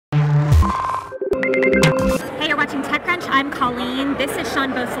Hey, you're watching TechCrunch. I'm Colleen. This is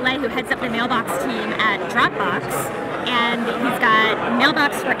Sean Beausoleil, who heads up the Mailbox team at Dropbox. And he's got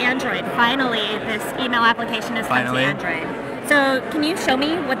Mailbox for Android. Finally, this email application has come to Android. So can you show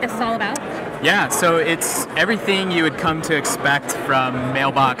me what this is all about? Yeah, so it's everything you would come to expect from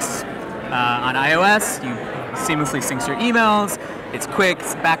Mailbox on iOS. You seamlessly syncs your emails. It's quick,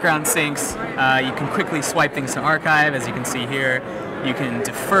 it's background syncs. You can quickly swipe things to archive, as you can see here. You can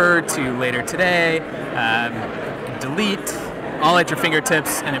defer to later today, delete, all at your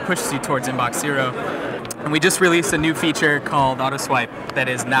fingertips, and it pushes you towards inbox 0. And we just released a new feature called Auto Swipe that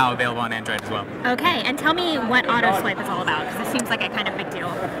is now available on Android as well. Okay, and tell me what Auto Swipe is all about, because it seems like a kind of big deal.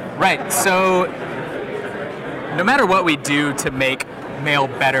 Right, so no matter what we do to make mail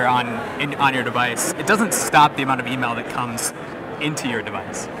better on your device, it doesn't stop the amount of email that comes into your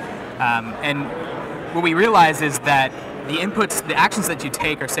device. And what we realize is that the inputs, the actions that you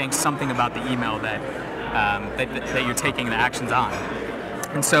take are saying something about the email that you're taking the actions on.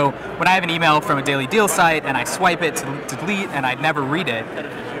 And so when I have an email from a daily deal site and I swipe it to delete and I never read it,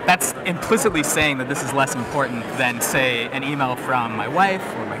 that's implicitly saying that this is less important than, say, an email from my wife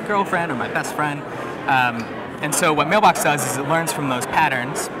or my girlfriend or my best friend. And so what Mailbox does is it learns from those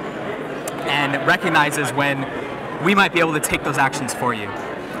patterns and it recognizes when we might be able to take those actions for you.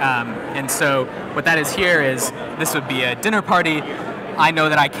 And so what that is here is, this would be a dinner party. I know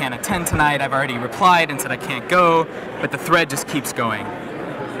that I can't attend tonight. I've already replied and said I can't go, but the thread just keeps going.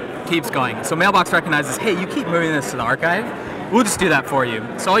 Keeps going. So Mailbox recognizes, hey, you keep moving this to the archive. We'll just do that for you.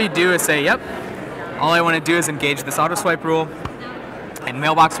 So all you do is say, yep, all I want to do is engage this auto swipe rule, and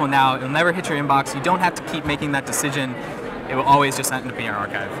Mailbox will now, it'll never hit your inbox. You don't have to keep making that decision. It will always just end up in your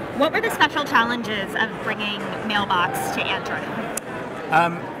archive. What were the special challenges of bringing Mailbox to Android?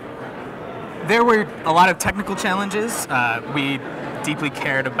 There were a lot of technical challenges. We deeply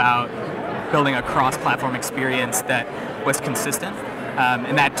cared about building a cross-platform experience that was consistent,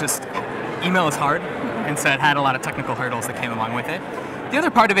 and that just, email is hard, and so it had a lot of technical hurdles that came along with it. The other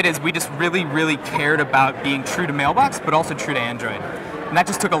part of it is we just really cared about being true to Mailbox, but also true to Android, and that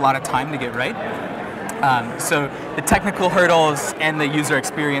just took a lot of time to get right. So the technical hurdles and the user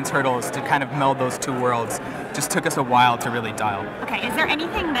experience hurdles, to kind of meld those two worlds, just took us a while to really dial. Okay, is there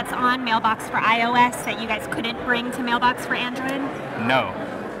anything that's on Mailbox for iOS that you guys couldn't bring to Mailbox for Android? No.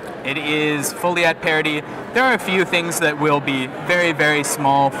 It is fully at parity. There are a few things that will be very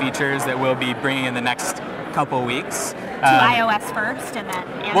small features that we'll be bringing in the next couple weeks. To iOS first and then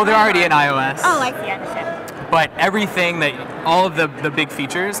Android? Well, they're already in iOS. Oh, I see, I understand. But everything that, all of the big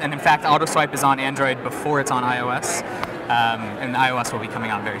features, and in fact, Auto Swipe is on Android before it's on iOS, and iOS will be coming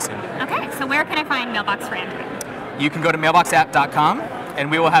out very soon. Okay, so where can I find Mailbox for Android? You can go to mailboxapp.com,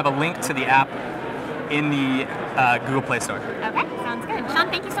 and we will have a link to the app in the Google Play Store. Okay, sounds good. Sean,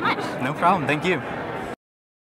 thank you so much. No problem, thank you.